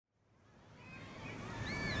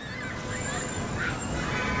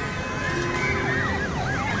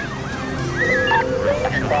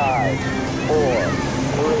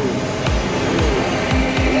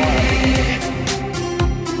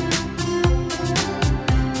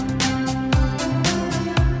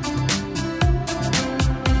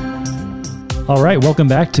All right, welcome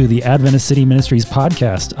back to the Adventist City Ministries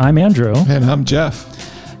podcast. I'm Andrew. And I'm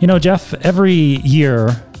Jeff. You know, Jeff, every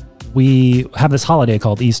year we have this holiday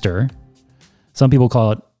called Easter. Some people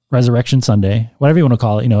call it Resurrection Sunday, whatever you want to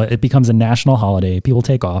call it. You know, it becomes a national holiday. People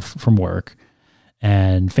take off from work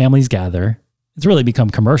and families gather. It's really become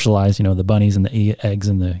commercialized, you know, the bunnies and the eggs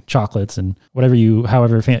and the chocolates and whatever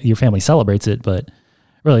however your family celebrates it. But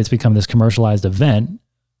really, it's become this commercialized event.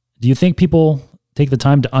 Do you think people take the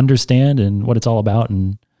time to understand and what it's all about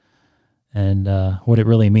and what it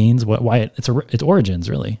really means, why its origins,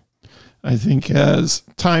 really? I think as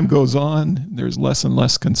time goes on, there's less and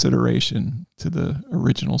less consideration to the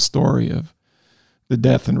original story of the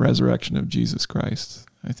death and resurrection of Jesus Christ.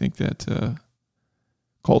 I think that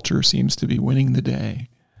culture seems to be winning the day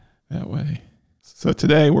that way. So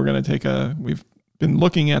today we're going to we've been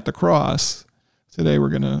looking at the cross. Today we're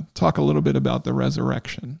going to talk a little bit about the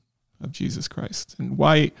resurrection of Jesus Christ and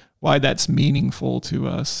why that's meaningful to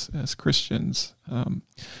us as Christians.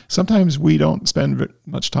 Sometimes we don't spend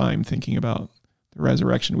much time thinking about the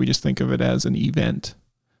resurrection. We just think of it as an event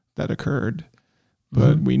that occurred,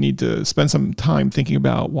 but we need to spend some time thinking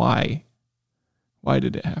about why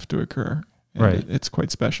did it have to occur? And right. It's quite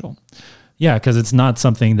special. Yeah, because it's not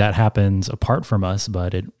something that happens apart from us,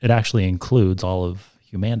 but it actually includes all of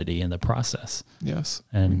humanity in the process. Yes.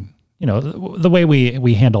 And you know, the way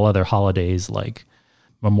we handle other holidays like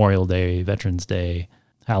Memorial Day, Veterans Day,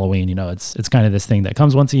 Halloween, you know, it's kind of this thing that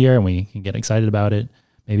comes once a year and we can get excited about it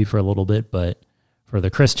maybe for a little bit, but for the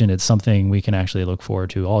Christian, it's something we can actually look forward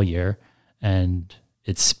to all year. And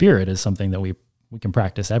its spirit is something that we can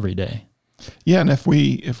practice every day. Yeah, and if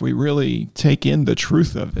we really take in the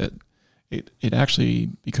truth of it, it actually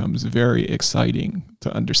becomes very exciting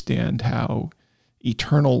to understand how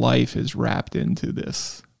eternal life is wrapped into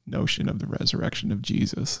this notion of the resurrection of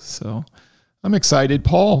Jesus. So I'm excited.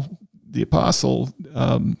 Paul, the apostle,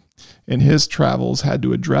 in his travels had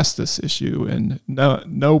to address this issue, and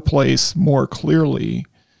no place more clearly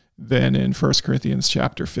than in 1 Corinthians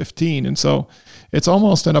chapter 15. And so it's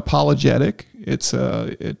almost an apologetic. It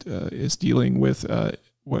is dealing with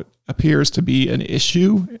what appears to be an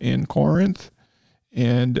issue in Corinth,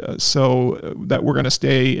 and so that we're going to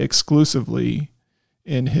stay exclusively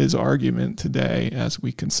in his argument today as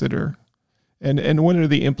we consider, and what are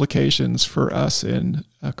the implications for us in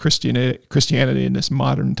Christianity in this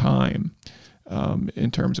modern time in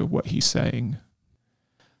terms of what he's saying.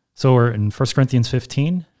 So we're in 1 Corinthians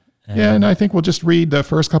 15. And I think we'll just read the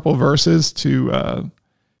first couple of verses to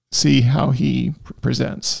see how he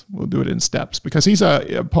presents. We'll do it in steps because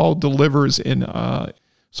Paul delivers in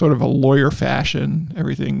sort of a lawyer fashion.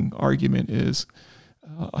 Everything argument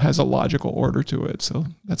has a logical order to it. So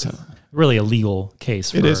that's really a legal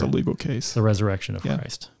case. It is a legal case. The resurrection of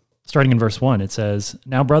Christ. Starting in verse 1, it says,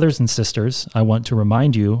 "Now, brothers and sisters, I want to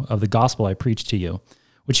remind you of the gospel I preached to you,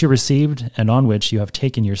 which you received and on which you have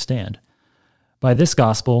taken your stand. By this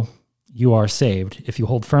gospel you are saved if you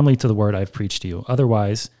hold firmly to the word I have preached to you.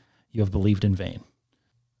 Otherwise, you have believed in vain."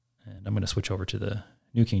 And I'm going to switch over to the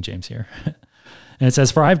New King James here. And it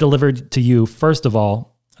says, "For I have delivered to you, first of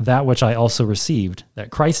all, that which I also received, that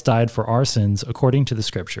Christ died for our sins according to the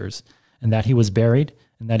Scriptures, and that he was buried,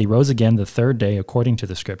 and that he rose again the third day according to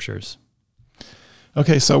the Scriptures."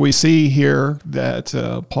 Okay, so we see here that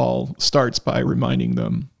Paul starts by reminding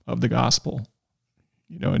them of the gospel.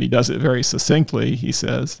 You know, and he does it very succinctly. He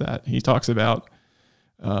says that he talks about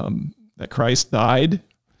that Christ died.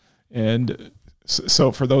 And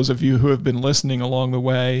so for those of you who have been listening along the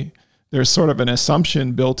way, there's sort of an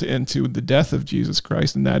assumption built into the death of Jesus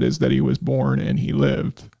Christ, and that is that he was born and he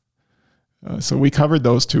lived. So we covered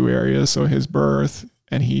those two areas. So his birth,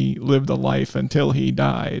 and he lived a life until he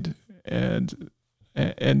died. And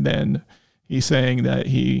then he's saying that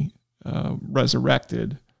he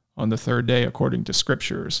resurrected on the third day according to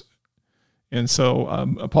Scriptures. And so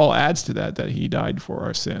Paul adds to that he died for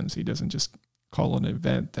our sins. He doesn't just call an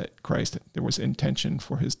event that there was intention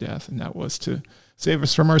for his death, and that was to save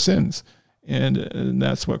us from our sins. And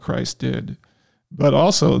that's what Christ did. But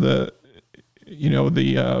also the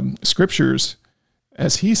Scriptures,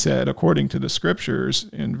 as he said, according to the Scriptures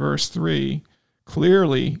in verse 3,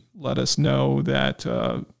 clearly let us know that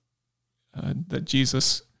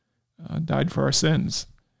Jesus died for our sins.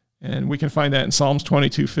 And we can find that in Psalms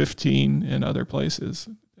 22:15 and other places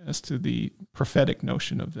as to the prophetic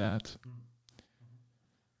notion of that.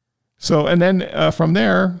 So, and then from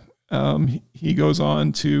there, he goes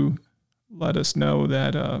on to let us know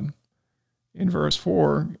that in verse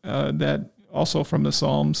 4, that also from the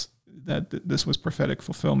Psalms, that this was prophetic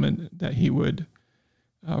fulfillment, that he would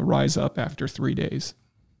rise up after 3 days.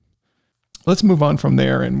 let's move on from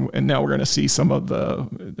there. And now we're going to see some of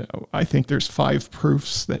I think there's 5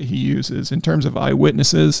 proofs that he uses in terms of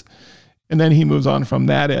eyewitnesses. And then he moves on from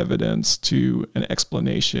that evidence to an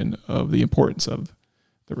explanation of the importance of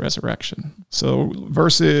the resurrection. So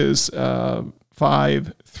verses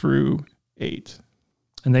 5 through 8.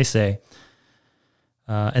 And they say,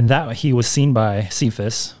 and that he was seen by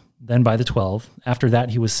Cephas, then by the 12. After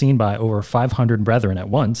that, he was seen by over 500 brethren at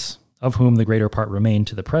once, of whom the greater part remain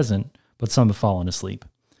to the present, but some have fallen asleep.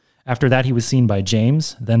 After that, he was seen by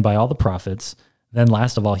James, then by all the prophets. Then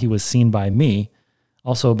last of all, he was seen by me,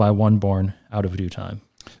 also by one born out of due time.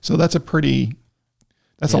 So that's a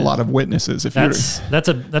lot of witnesses. If that's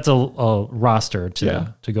a roster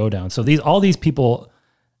to go down. So all these people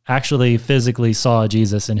actually physically saw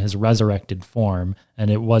Jesus in his resurrected form, and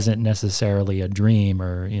it wasn't necessarily a dream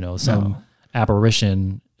or some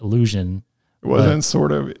apparition, illusion. It wasn't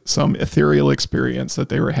sort of some ethereal experience that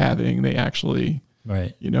they were having. They actually,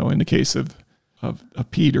 right? In the case of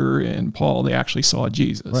Peter and Paul, they actually saw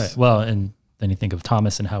Jesus. Right. Well, and then you think of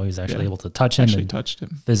Thomas and how he was actually able to touch him. Actually touched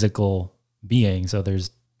him. Physical being. So there's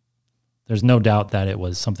no doubt that it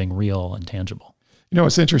was something real and tangible.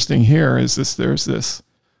 What's interesting here is there's this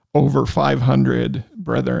over 500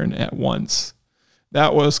 brethren at once.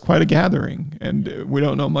 That was quite a gathering, and we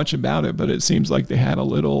don't know much about it, but it seems like they had a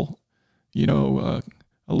little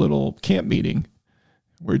camp meeting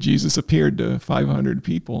where Jesus appeared to 500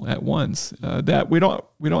 people at once. That we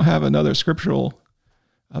don't have another scriptural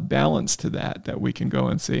balance to that we can go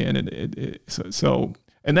and see, and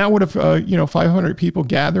and that would have 500 people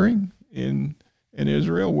gathering in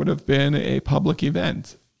Israel would have been a public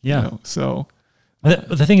event. Yeah. So.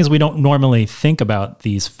 The thing is, we don't normally think about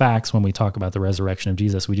these facts when we talk about the resurrection of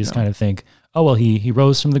Jesus. We just kind of think, oh, well, he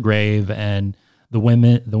rose from the grave, and the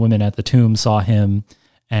women at the tomb saw him,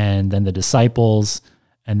 and then the disciples,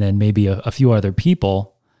 and then maybe a few other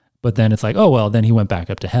people. But then it's like, oh, well, then he went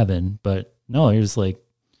back up to heaven. But no, there's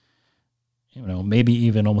maybe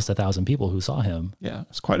even almost 1,000 people who saw him. Yeah,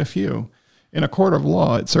 it's quite a few. In a court of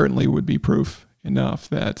law, it certainly would be proof enough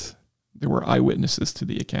that there were eyewitnesses to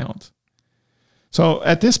the account. So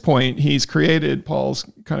at this point, Paul's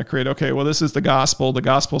kind of created, okay, well, this is the gospel. The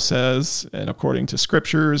gospel says, and according to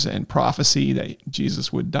scriptures and prophecy, that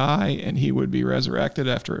Jesus would die and he would be resurrected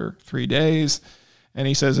after 3 days. And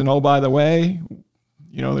he says, and oh, by the way,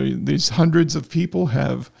 these hundreds of people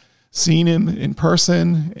have seen him in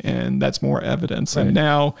person, and that's more evidence. Right. And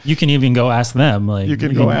now you can even go ask them. You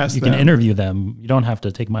can interview them. You don't have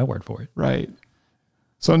to take my word for it. Right.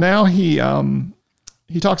 So now he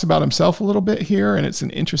talks about himself a little bit here, and it's an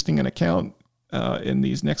interesting account in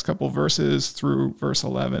these next couple of verses through verse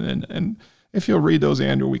 11. And if you'll read those,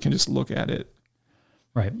 Andrew, we can just look at it.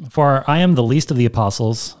 Right. For I am the least of the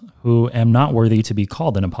apostles, who am not worthy to be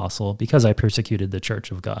called an apostle, because I persecuted the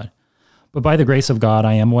church of God. But by the grace of God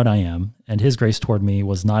I am what I am, and his grace toward me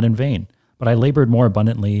was not in vain. But I labored more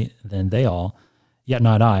abundantly than they all, yet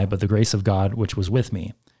not I, but the grace of God which was with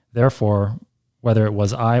me. Therefore, whether it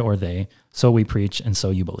was I or they, so we preach, and so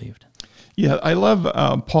you believed. Yeah, I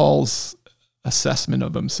love Paul's assessment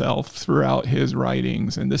of himself throughout his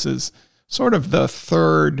writings, and this is sort of the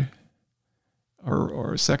third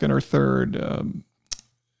or second or third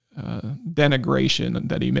denigration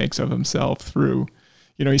that he makes of himself through.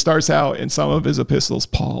 He starts out in some of his epistles,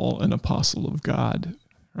 Paul, an apostle of God,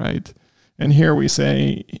 right? And here we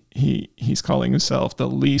say he's calling himself the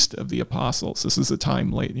least of the apostles. This is a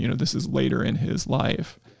time late, this is later in his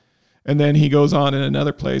life. And then he goes on in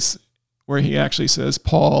another place where he actually says,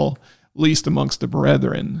 Paul, least amongst the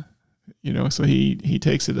brethren, so he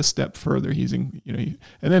takes it a step further. And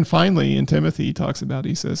then finally in Timothy, he talks about,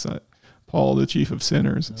 he says, Paul, the chief of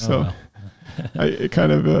sinners. It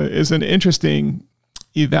kind of is an interesting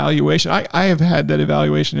evaluation. I have had that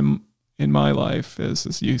evaluation in my life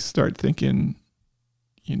as you start thinking,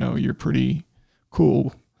 you're pretty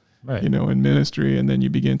cool, right, in ministry. And then you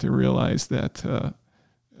begin to realize that,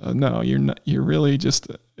 no, you're not, you're really just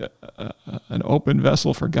an open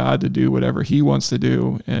vessel for God to do whatever he wants to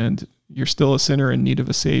do. And you're still a sinner in need of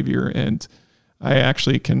a savior. And I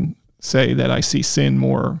actually can say that I see sin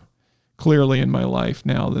more clearly in my life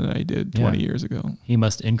now than I did 20 years ago. He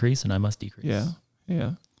must increase and I must decrease.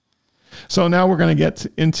 Yeah. So now we're going to get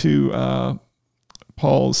into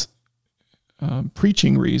Paul's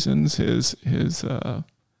preaching reasons, his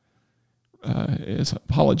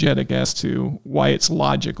apologetic as to why it's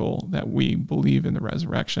logical that we believe in the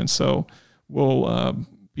resurrection. So we'll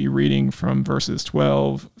be reading from verses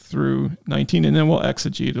 12 through 19, and then we'll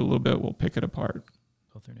exegete a little bit. We'll pick it apart.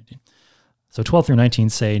 12 through 19. So 12 through 19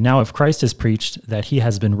 say, Now if Christ is preached that he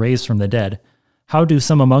has been raised from the dead, How do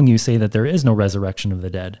some among you say that there is no resurrection of the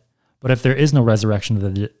dead? But if there is no resurrection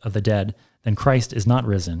of the dead, then Christ is not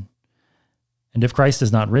risen. And if Christ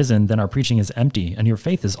is not risen, then our preaching is empty, and your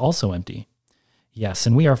faith is also empty. Yes,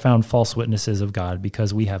 and we are found false witnesses of God,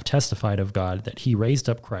 because we have testified of God that he raised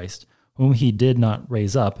up Christ, whom he did not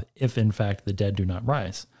raise up, if in fact the dead do not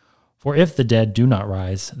rise. For if the dead do not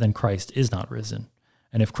rise, then Christ is not risen.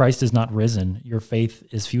 And if Christ is not risen, your faith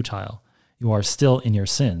is futile. You are still in your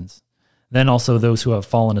sins. Then also those who have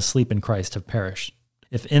fallen asleep in Christ have perished.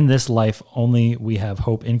 If in this life only we have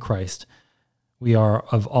hope in Christ, we are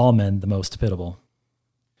of all men the most pitiable.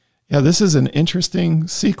 Yeah, this is an interesting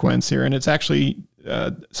sequence here, and it's actually,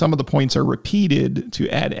 some of the points are repeated to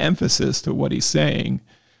add emphasis to what he's saying.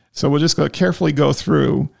 So we'll just carefully go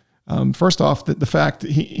through. First off, the fact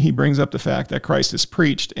he brings up the fact that Christ is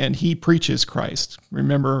preached, and he preaches Christ.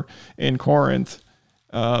 Remember in Corinth,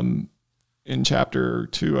 in chapter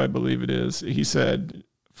 2, I believe it is, he said,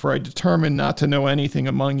 "For I determined not to know anything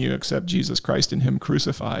among you except Jesus Christ and him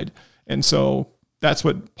crucified." And so that's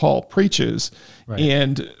what Paul preaches.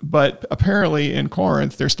 Right. But apparently in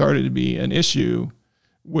Corinth, there started to be an issue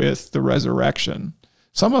with the resurrection.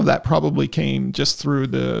 Some of that probably came just through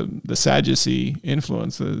the Sadducee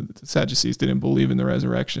influence. The Sadducees didn't believe in the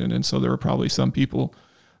resurrection. And so there were probably some people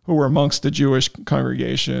who were amongst the Jewish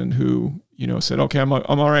congregation who, said, okay, I'm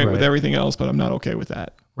all right with everything else, but I'm not okay with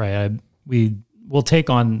that. Right. We will take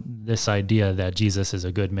on this idea that Jesus is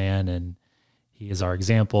a good man and he is our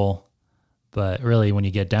example. But really, when you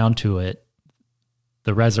get down to it,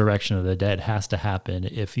 the resurrection of the dead has to happen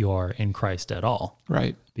if you are in Christ at all.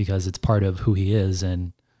 Right. Because it's part of who he is.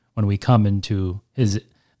 And when we come into the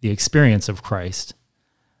experience of Christ,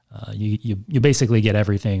 you basically get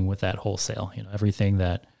everything with that wholesale. Everything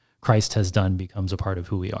that Christ has done becomes a part of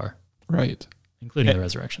who we are. Right. Including the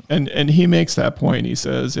resurrection. And he makes that point. He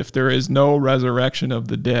says, if there is no resurrection of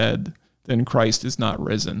the dead, then Christ is not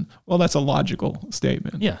risen. Well, that's a logical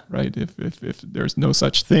statement. Yeah. Right? If there's no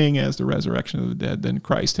such thing as the resurrection of the dead, then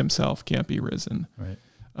Christ himself can't be risen. Right.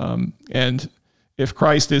 And if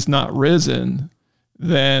Christ is not risen,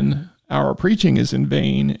 then our preaching is in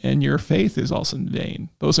vain and your faith is also in vain.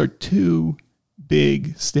 Those are two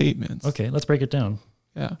big statements. Okay, let's break it down.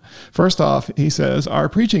 Yeah. First off, he says, our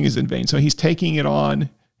preaching is in vain. So he's taking it on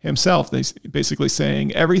himself. He's basically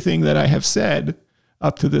saying everything that I have said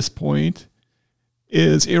up to this point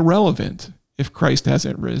is irrelevant if Christ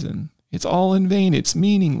hasn't risen. It's all in vain. It's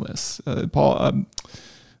meaningless.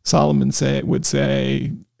 Solomon would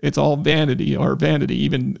say it's all vanity, or vanity,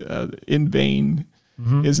 even in vain,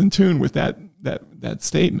 is in tune with that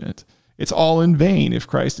statement. It's all in vain if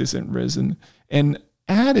Christ isn't risen. And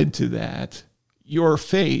added to that, your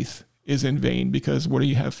faith is in vain, because what do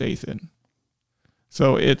you have faith in?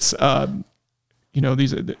 So it's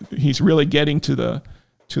he's really getting to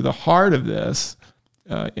the heart of this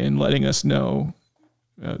in letting us know.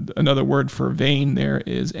 Another word for vain there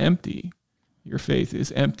is empty. Your faith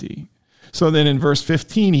is empty. So then in verse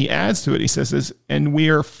 15, he adds to it. He says this, and we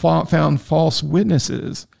are found false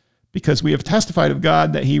witnesses, because we have testified of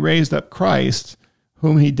God that he raised up Christ,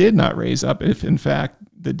 whom he did not raise up, if in fact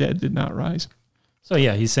the dead did not rise. So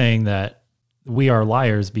yeah, he's saying that we are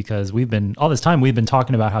liars because all this time we've been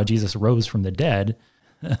talking about how Jesus rose from the dead.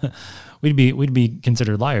 we'd be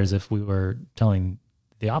considered liars if we were telling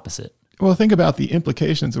the opposite. Well, think about the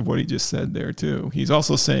implications of what he just said there too. He's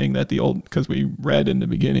also saying that because we read in the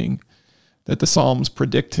beginning that the Psalms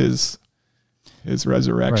predict his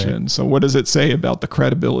resurrection. Right. So what does it say about the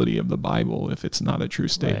credibility of the Bible if it's not a true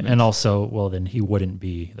statement? Right. And also, well, then he wouldn't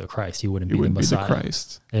be the Christ. He wouldn't be the Messiah. Be the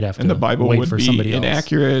Christ. They'd have to and the Bible wait would for be somebody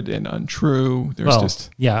inaccurate and untrue.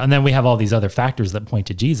 Yeah, and then we have all these other factors that point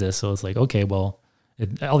to Jesus. So it's like, okay, well,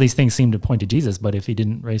 all these things seem to point to Jesus, but if he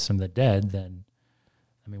didn't raise from the dead, then,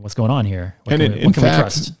 I mean, what's going on here? What can we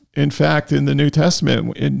trust? In fact, in the New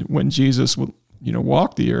Testament, when Jesus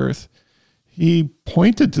walked the earth, he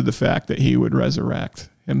pointed to the fact that he would resurrect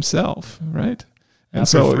himself, right? And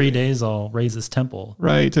After 3 days, I'll raise this temple.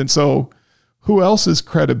 Right. And so who else's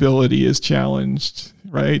credibility is challenged,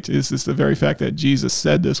 right? Is this the very fact that Jesus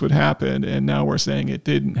said this would happen, and now we're saying it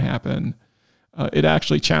didn't happen? It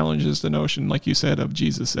actually challenges the notion, like you said, of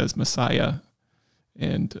Jesus as Messiah.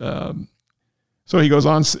 And so he goes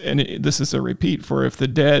on, and this is a repeat, for if the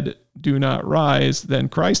dead do not rise, then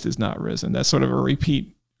Christ is not risen. That's sort of a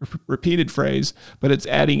repeated phrase, but it's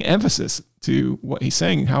adding emphasis to what he's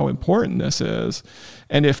saying, how important this is.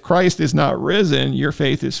 And if Christ is not risen, your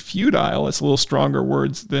faith is futile. It's a little stronger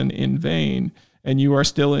words than in vain, and you are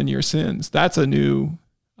still in your sins. That's a new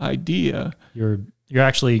idea. You're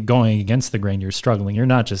actually going against the grain. You're struggling. You're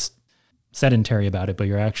not just sedentary about it, but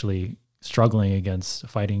you're actually struggling against,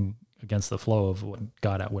 fighting against the flow of what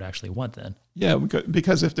God would actually want then. Yeah,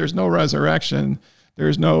 because if there's no resurrection,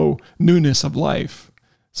 there's no newness of life,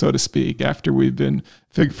 so to speak. After we've been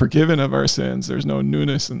forgiven of our sins, there's no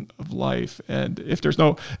newness of life. And if there's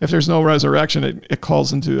no resurrection, it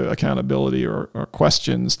calls into accountability or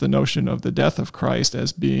questions the notion of the death of Christ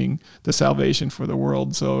as being the salvation for the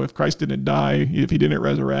world. So if Christ didn't die, if he didn't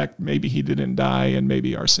resurrect, maybe he didn't die, and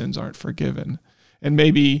maybe our sins aren't forgiven. And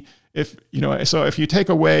maybe if you take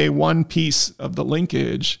away one piece of the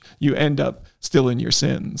linkage, you end up still in your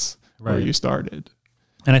sins where you started.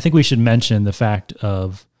 And I think we should mention the fact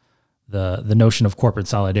of the notion of corporate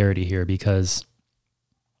solidarity here, because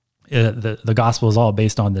the gospel is all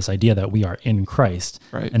based on this idea that we are in Christ,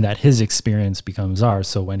 right, and that his experience becomes ours.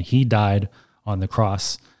 So when he died on the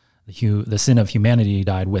cross, the sin of humanity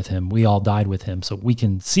died with him. We all died with him. So we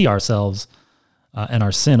can see ourselves and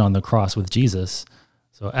our sin on the cross with Jesus.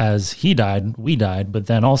 So as he died, we died, but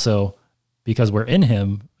then also because we're in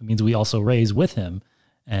him, it means we also raise with him.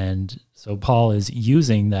 And so Paul is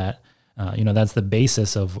using that, that's the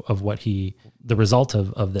basis of what the result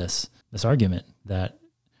of this argument, that,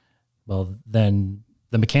 well, then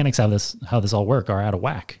the mechanics of how this all work are out of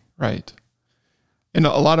whack. Right. And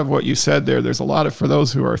a lot of what you said there's a lot of, for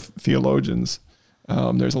those who are theologians,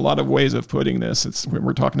 there's a lot of ways of putting this.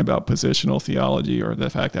 We're talking about positional theology, or the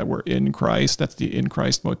fact that we're in Christ. That's the in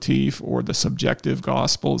Christ motif, or the subjective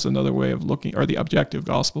gospel is another way of looking, or the objective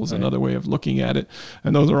gospel is another way of looking at it.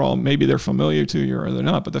 And those are all, maybe they're familiar to you or they're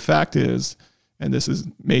not. But the fact is, and this is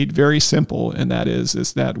made very simple, and that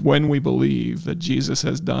is that when we believe that Jesus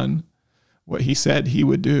has done what he said he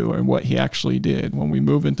would do and what he actually did, when we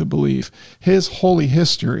move into belief, his holy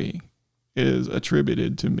history is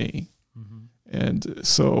attributed to me. And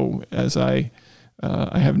so as I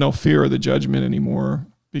have no fear of the judgment anymore,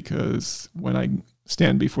 because when I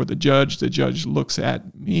stand before the judge looks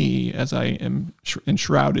at me as I am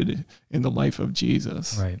enshrouded in the life of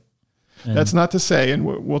Jesus. Right. And that's not to say, and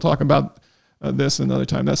we'll talk about this another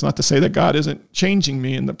time, that's not to say that God isn't changing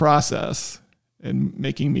me in the process and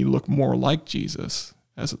making me look more like Jesus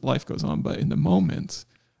as life goes on. But in the moments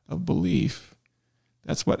of belief,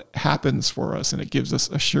 that's what happens for us, and it gives us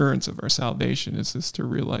assurance of our salvation, is just to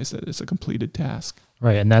realize that it's a completed task.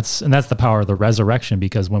 Right, and that's the power of the resurrection,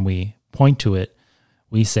 because when we point to it,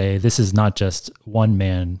 we say this is not just one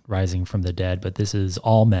man rising from the dead, but this is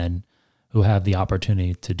all men who have the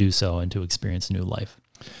opportunity to do so and to experience new life.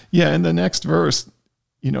 Yeah, and the next verse,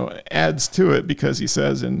 adds to it, because he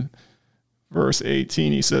says in verse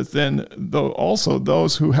 18, he says, then though also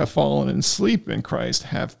those who have fallen in sleep in Christ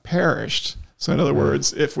have perished. So in other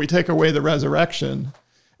words, if we take away the resurrection,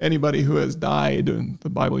 anybody who has died, and the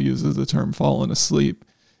Bible uses the term fallen asleep,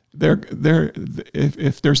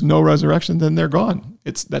 if there's no resurrection, then they're gone.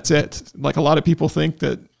 That's it. Like a lot of people think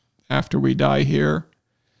that after we die here,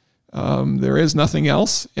 there is nothing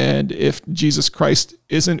else. And if Jesus Christ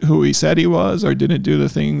isn't who he said he was, or didn't do the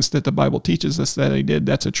things that the Bible teaches us that he did,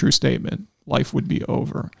 that's a true statement. Life would be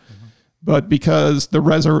over. Mm-hmm. But because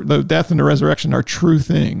the death and the resurrection are true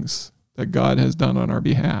things that God has done on our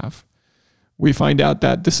behalf, we find out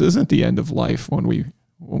that this isn't the end of life when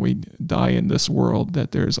we die in this world,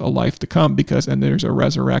 that there's a life to come, and there's a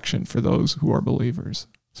resurrection for those who are believers.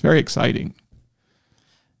 It's very exciting.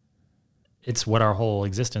 It's what our whole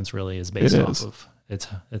existence really is based off of.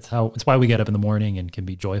 It's why we get up in the morning and can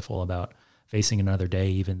be joyful about facing another day,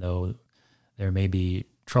 even though there may be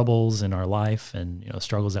troubles in our life and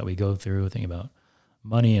struggles that we go through, thinking about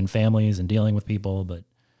money and families and dealing with people. But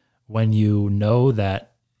when you know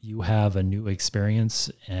that you have a new experience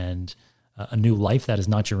and a new life that is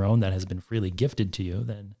not your own, that has been freely gifted to you,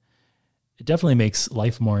 then it definitely makes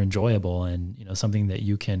life more enjoyable and something that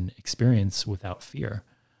you can experience without fear,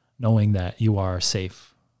 knowing that you are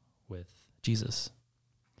safe with Jesus.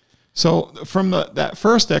 So from that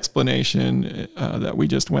first explanation that we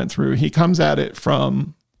just went through, he comes at it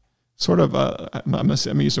from sort of I'm going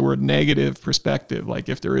to use the word negative perspective, like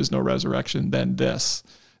if there is no resurrection, then this.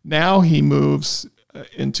 Now he moves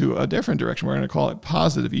into a different direction. We're going to call it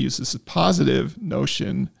positive. He uses a positive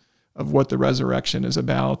notion of what the resurrection is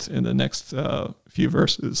about in the next few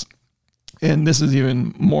verses. And this is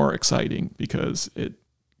even more exciting because it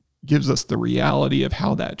gives us the reality of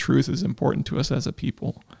how that truth is important to us as a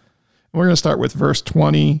people. And we're going to start with verse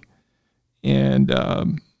 20 and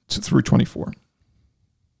through 24.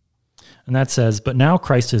 And that says, "But now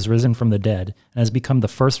Christ is risen from the dead and has become the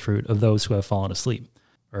firstfruit of those who have fallen asleep.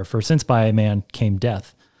 For since by a man came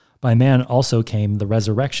death, by man also came the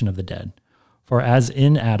resurrection of the dead. For as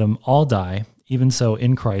in Adam all die, even so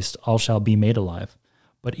in Christ all shall be made alive,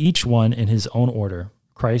 but each one in his own order.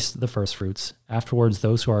 Christ the firstfruits, afterwards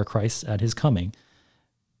those who are Christ at his coming.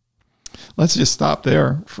 Let's just stop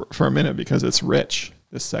there for a minute because it's rich,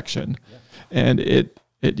 this section. Yeah. And it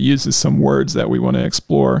uses some words that we want to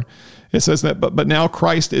explore. It says that, but now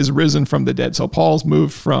Christ is risen from the dead. So Paul's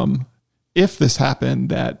moved from if this happened,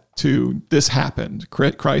 that to this happened.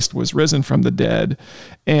 Christ was risen from the dead,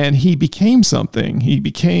 and he became something. He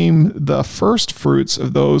became the first fruits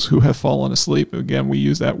of those who have fallen asleep. Again, we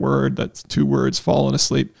use that word, that's two words, fallen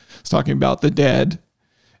asleep. It's talking about the dead.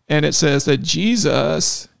 And it says that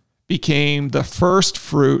Jesus became the first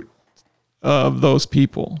fruit of those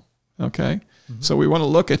people. Okay? Mm-hmm. So we want to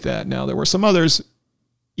look at that. Now, there were some others,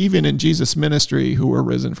 even in Jesus' ministry, who were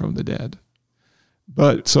risen from the dead.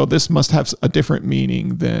 But so this must have a different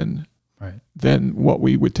meaning than what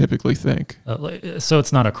we would typically think. So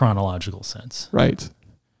it's not a chronological sense. Right.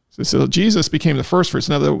 So Jesus became the first fruits.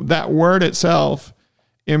 Now, that word itself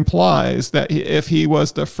implies that if he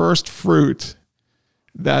was the first fruit,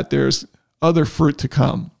 that there's other fruit to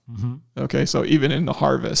come. Mm-hmm. Okay, so even in the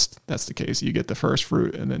harvest, that's the case. You get the first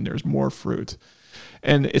fruit, and then there's more fruit.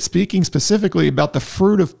 And it's speaking specifically about the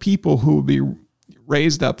fruit of people who will be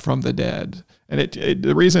raised up from the dead. And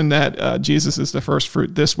the reason that Jesus is the first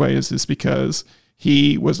fruit this way is because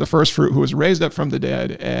he was the first fruit who was raised up from the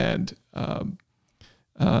dead and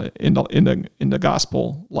in the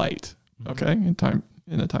gospel light. Okay, in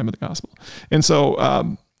the time of the gospel. And so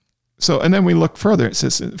and then we look further. It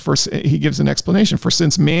says he gives an explanation. For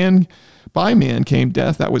since by man came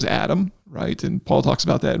death, that was Adam, right? And Paul talks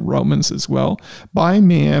about that in Romans as well. By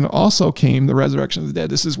man also came the resurrection of the dead.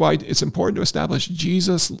 This is why it's important to establish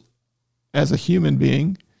Jesus as a human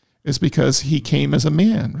being, is because he came as a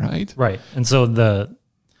man, right? Right. And so the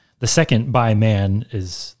second by man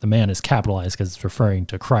is, the man is capitalized because it's referring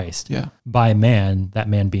to Christ. Yeah. By man, that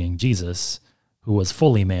man being Jesus, who was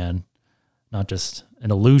fully man, not just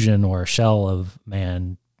an illusion or a shell of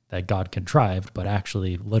man that God contrived, but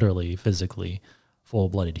actually literally, physically,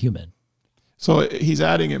 full-blooded human. So he's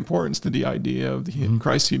adding importance to the idea of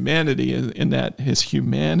Christ's humanity in that in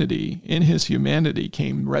his humanity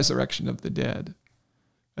came resurrection of the dead.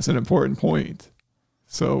 That's an important point.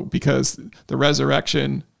 So because the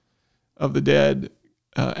resurrection of the dead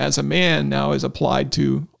as a man now is applied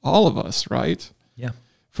to all of us, right? Yeah.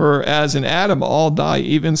 For as in Adam all die,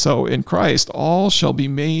 even so in Christ all shall be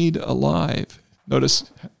made alive.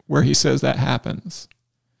 Notice where he says that happens.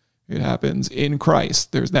 It happens in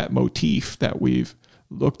Christ. There's that motif that we've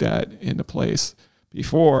looked at in the place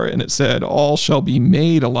before, and it said all shall be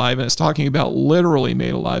made alive, and it's talking about literally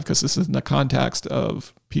made alive because this is in the context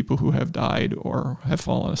of people who have died or have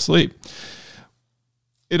fallen asleep.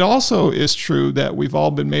 It also is true that we've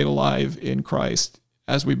all been made alive in Christ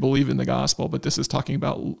as we believe in the gospel, but this is talking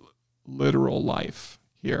about literal life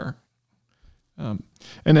here. And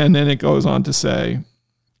then it goes on to say,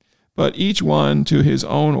 but each one to his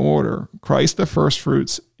own order, Christ the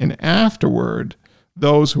firstfruits, and afterward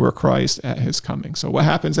those who are Christ at his coming. So what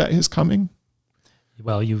happens at his coming?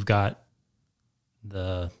 Well, you've got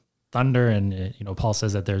the thunder, and Paul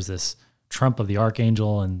says that there's this trump of the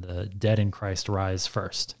archangel, and the dead in Christ rise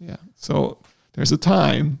first. Yeah. So there's a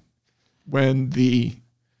time when the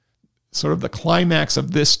sort of the climax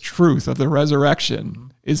of this truth of the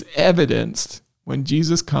resurrection is evidenced when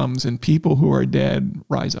Jesus comes and people who are dead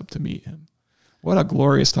rise up to meet him. What a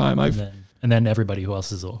glorious time. And then everybody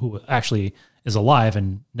who actually is alive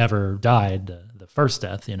and never died, the first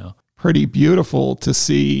death, Pretty beautiful to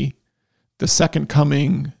see the second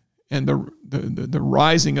coming and the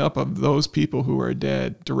rising up of those people who are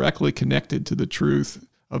dead directly connected to the truth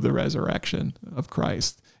of the resurrection of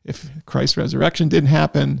Christ. If Christ's resurrection didn't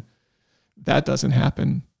happen, that doesn't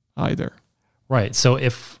happen either. Right. So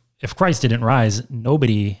if Christ didn't rise, no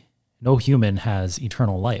human has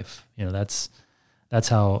eternal life. That's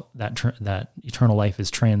how that eternal life is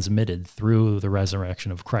transmitted through the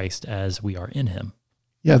resurrection of Christ as we are in him.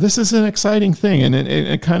 Yeah, this is an exciting thing, and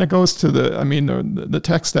it kind of goes to the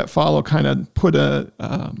texts that follow kind of put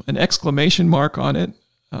an exclamation mark on it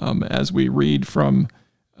as we read from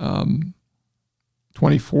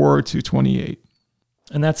 24 to 28.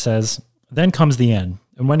 And that says, then comes the end,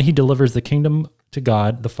 and when he delivers the kingdom to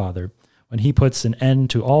God the Father, when he puts an end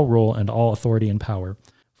to all rule and all authority and power,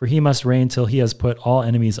 for he must reign till he has put all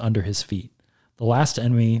enemies under his feet. The last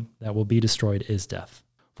enemy that will be destroyed is death,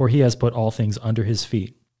 for he has put all things under his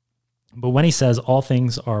feet. But when he says all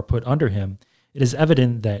things are put under him, it is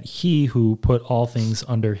evident that he who put all things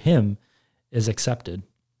under him is accepted.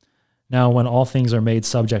 Now when all things are made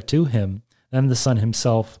subject to him, then the Son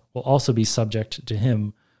himself will also be subject to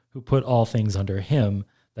him who put all things under him,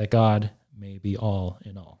 that God may be all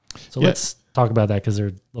in all. So let's talk about that because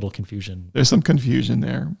there's a little confusion. There's some confusion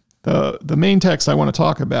there. The main text I want to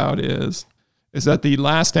talk about is that the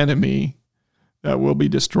last enemy that will be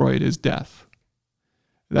destroyed is death.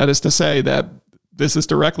 That is to say that this is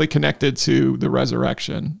directly connected to the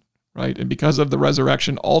resurrection, right? And because of the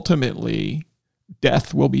resurrection, ultimately,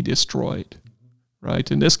 death will be destroyed, right?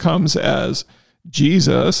 And this comes as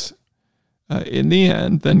Jesus, in the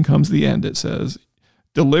end, then comes the end, it says,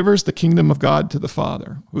 delivers the kingdom of God to the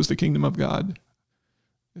Father. Who's the kingdom of God?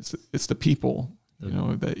 It's the people,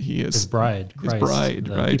 that he is. His bride, His Christ, bride,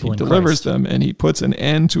 the right? people He in delivers Christ. them, and he puts an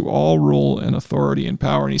end to all rule and authority and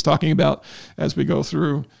power. And he's talking about, as we go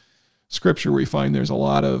through Scripture, we find there's a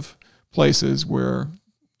lot of places where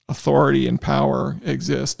authority and power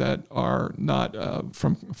exist that are not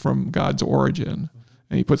from God's origin.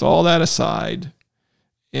 And he puts all that aside,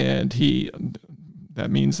 and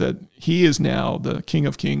that means that he is now the King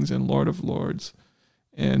of Kings and Lord of Lords,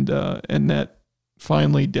 and that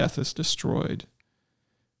finally death is destroyed.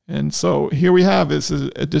 And so here we have is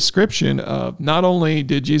a description of not only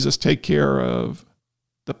did Jesus take care of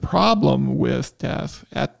the problem with death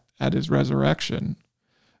at his resurrection,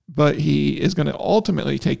 but he is going to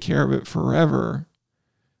ultimately take care of it forever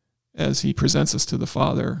as he presents us to the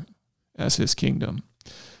Father as his kingdom.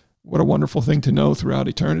 What a wonderful thing to know throughout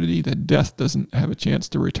eternity that death doesn't have a chance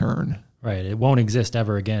to return. Right. It won't exist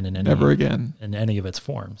ever again in any of its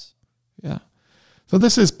forms. Yeah. So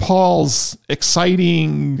this is Paul's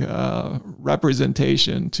exciting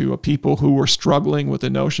representation to a people who were struggling with the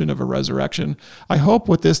notion of a resurrection. I hope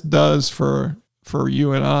what this does for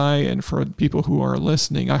you and I and for people who are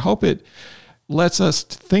listening, I hope it lets us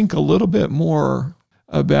think a little bit more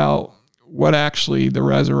about what actually the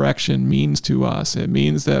resurrection means to us. It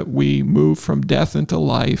means that we move from death into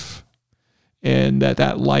life, and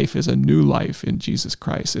that life is a new life in Jesus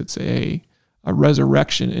Christ. It's a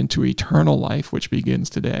resurrection into eternal life, which begins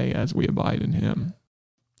today as we abide in him.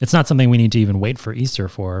 It's not something we need to even wait for Easter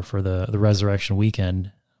for the resurrection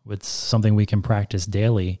weekend. It's something we can practice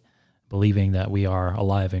daily, believing that we are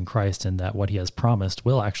alive in Christ and that what he has promised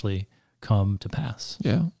will actually come to pass.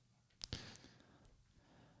 Yeah.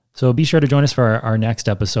 So be sure to join us for our next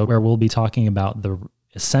episode, where we'll be talking about the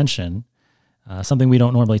ascension, something we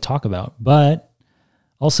don't normally talk about. But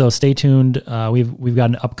also stay tuned. We've got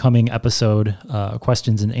an upcoming episode,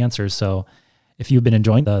 questions and answers. So if you've been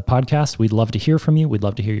enjoying the podcast, we'd love to hear from you. We'd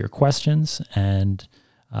love to hear your questions. And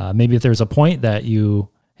maybe if there's a point that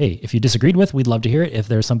if you disagreed with, we'd love to hear it. If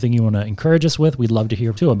there's something you want to encourage us with, we'd love to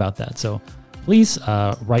hear too about that. So please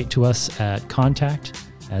write to us at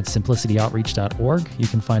contact@simplicityoutreach.org. You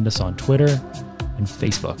can find us on Twitter and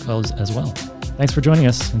Facebook as well. Thanks for joining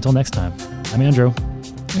us. Until next time, I'm Andrew.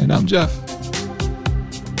 And I'm Jeff.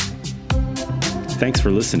 Thanks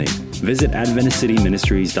for listening. Visit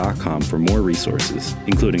AdventistCityMinistries.com for more resources,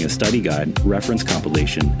 including a study guide, reference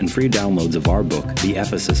compilation, and free downloads of our book, The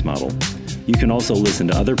Ephesus Model. You can also listen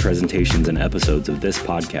to other presentations and episodes of this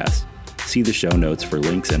podcast. See the show notes for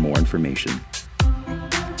links and more information.